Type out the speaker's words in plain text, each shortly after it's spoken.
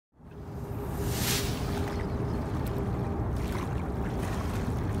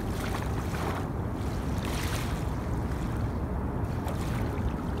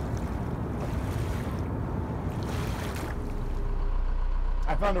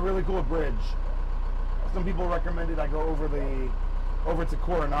found a really cool bridge. Some people recommended I go over to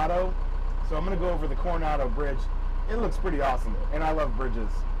Coranado, so I'm gonna go over the Coranado bridge. It looks pretty awesome, and I love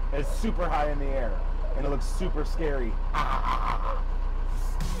bridges. It's super high in the air, and it looks super scary.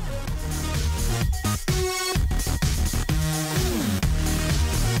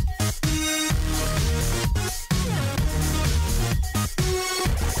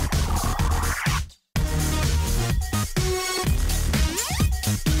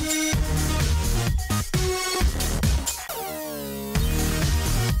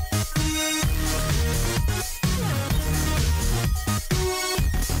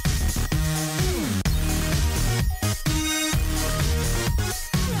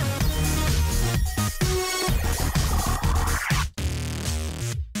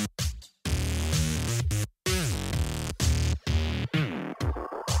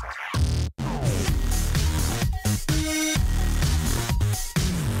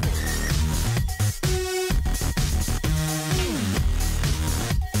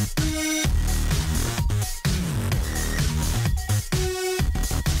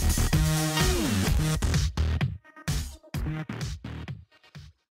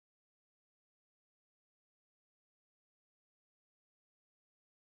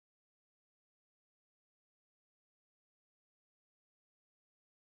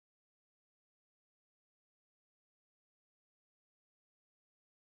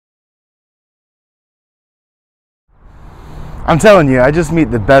 I'm telling you, I just meet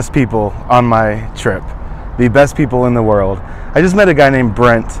the best people on my trip, the best people in the world. I just met a guy named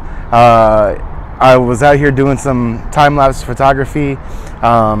Brent. I was out here doing some time-lapse photography.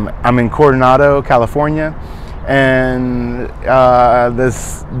 I'm in Coranado, California, and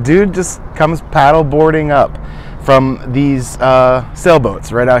this dude just comes paddle boarding up from these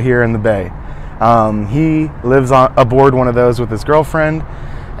sailboats right out here in the bay. He lives aboard one of those with his girlfriend,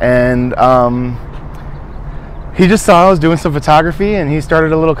 and he just saw I was doing some photography, and he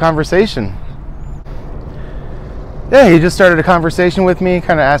started a little conversation. Yeah, he just started a conversation with me,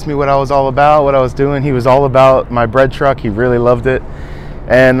 kind of asked me what I was all about, what I was doing. He was all about my bread truck. He really loved it.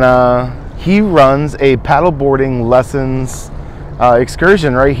 And he runs a paddleboarding lessons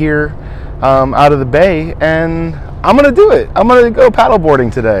excursion right here out of the bay, and I'm going to do it. I'm going to go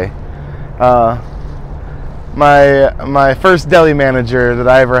paddleboarding today. My first deli manager that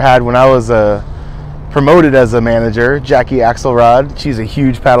I ever had when I was promoted as a manager, Jackie Axelrod. She's a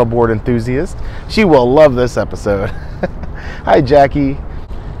huge paddleboard enthusiast. She will love this episode. Hi, Jackie.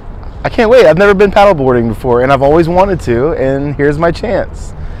 I can't wait. I've never been paddleboarding before, and I've always wanted to, and here's my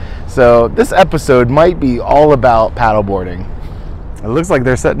chance. So this episode might be all about paddleboarding. It looks like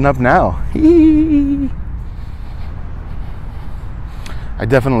they're setting up now. I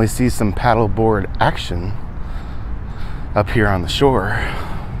definitely see some paddleboard action up here on the shore.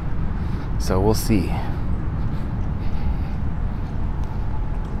 So we'll see.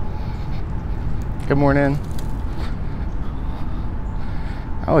 Good morning.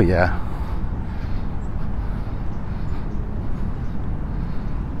 Oh yeah.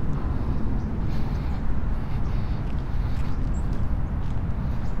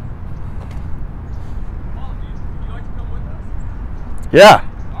 Would you like to come with us? Yeah.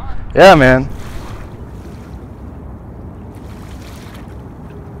 All right. Yeah, man.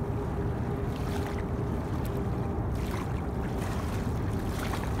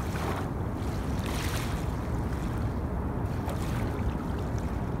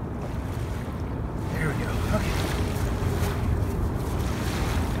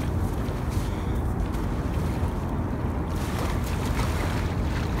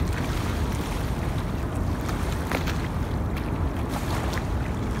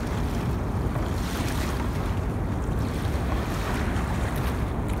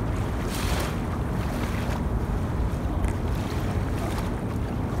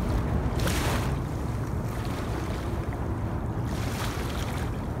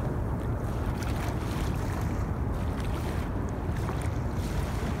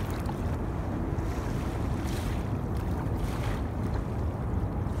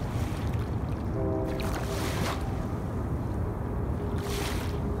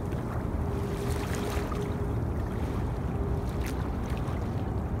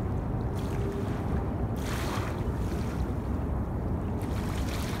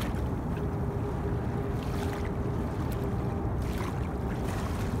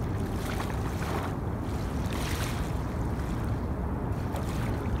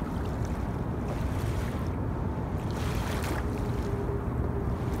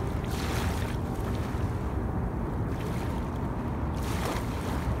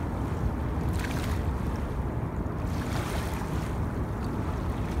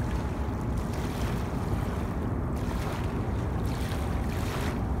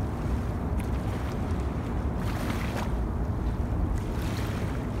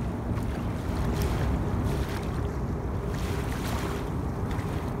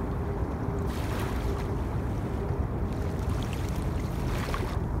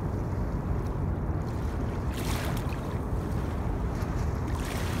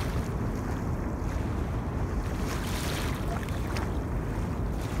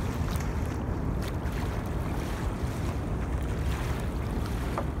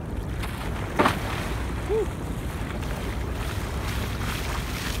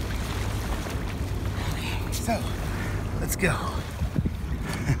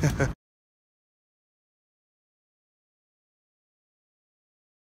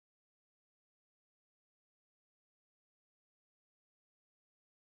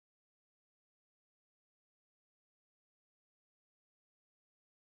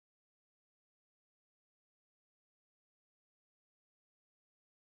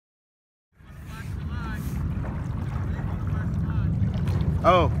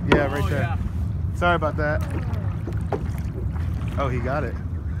 Oh, yeah, right there. Yeah. Sorry about that. Oh, he got it.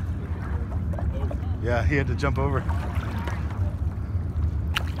 Yeah, he had to jump over.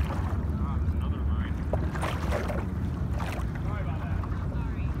 Another line. Sorry about that.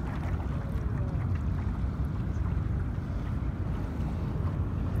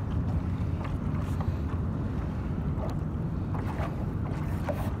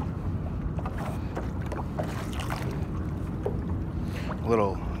 A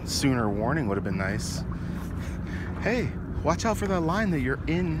little sooner warning would have been nice. Hey, watch out for that line that you're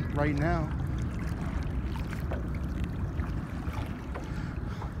in right now.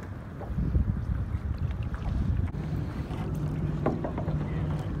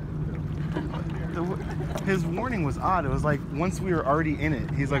 His warning was odd. It was like once we were already in it,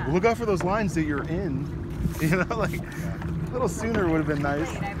 he's like, look out for those lines that you're in. You know, like a little sooner would have been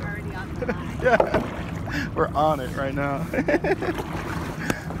nice. Wait, I'm already on the line. Yeah, we're on it right now.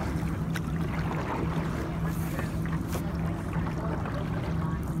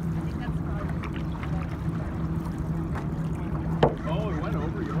 Oh, it went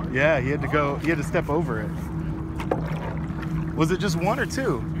over yours? Yeah, he had to go. He had to step over it. Was it just one or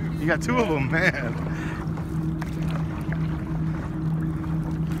two? You got two of them, man.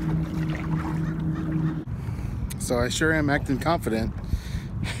 So I sure am acting confident.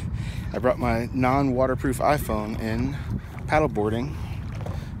 I brought my non-waterproof iPhone in paddleboarding,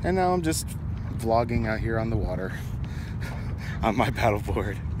 and now I'm just vlogging out here on the water on my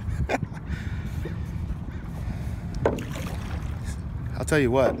paddleboard. I'll tell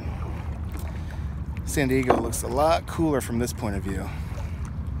you what, San Diego looks a lot cooler from this point of view.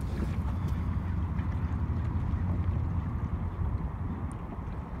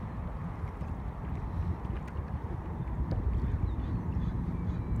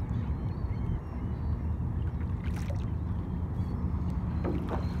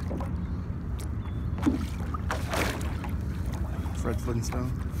 Fred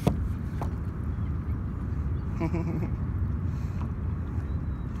Flintstone.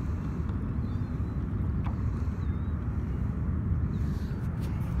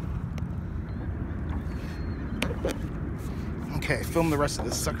 Okay, film the rest of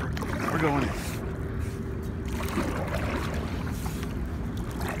this sucker. We're going in.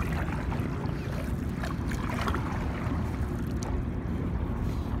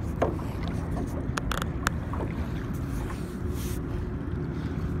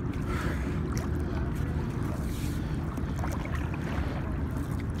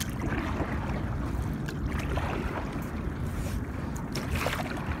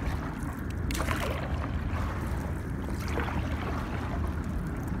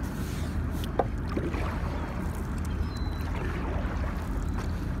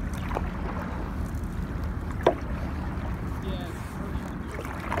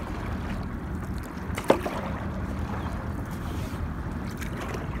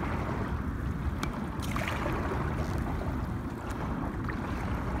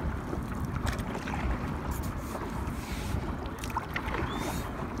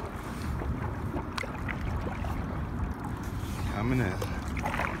 Coming in,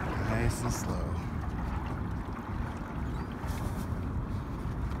 nice and slow.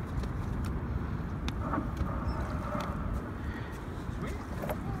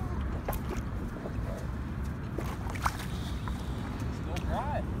 Still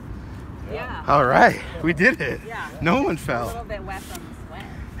dry. Yeah. All right, we did it. Yeah. No one A fell. little bit wet from the sweat.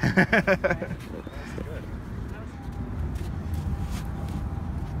 That's good.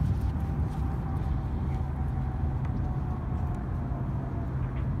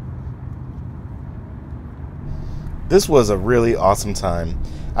 This was a really awesome time.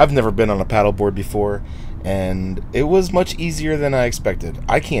 I've never been on a paddleboard before, and it was much easier than I expected.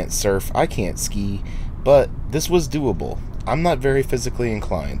 I can't surf, I can't ski, but this was doable. I'm not very physically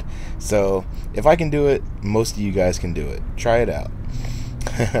inclined, so if I can do it, most of you guys can do it. Try it out.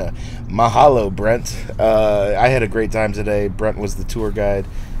 Mahalo, Brent. I had a great time today. Brent was the tour guide,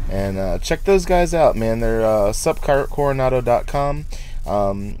 and check those guys out, man. They're supcoranado.com.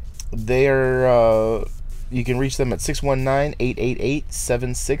 They are... You can reach them at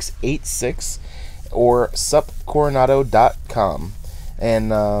 619-888-7686 or supcoranado.com.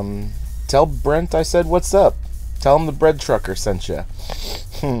 And tell Brent I said what's up. Tell him the bread trucker sent you.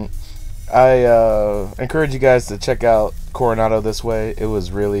 I encourage you guys to check out Coronado this way. It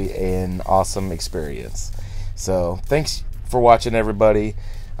was really an awesome experience. So thanks for watching, everybody.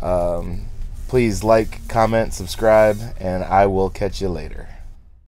 Please like, comment, subscribe, and I will catch you later.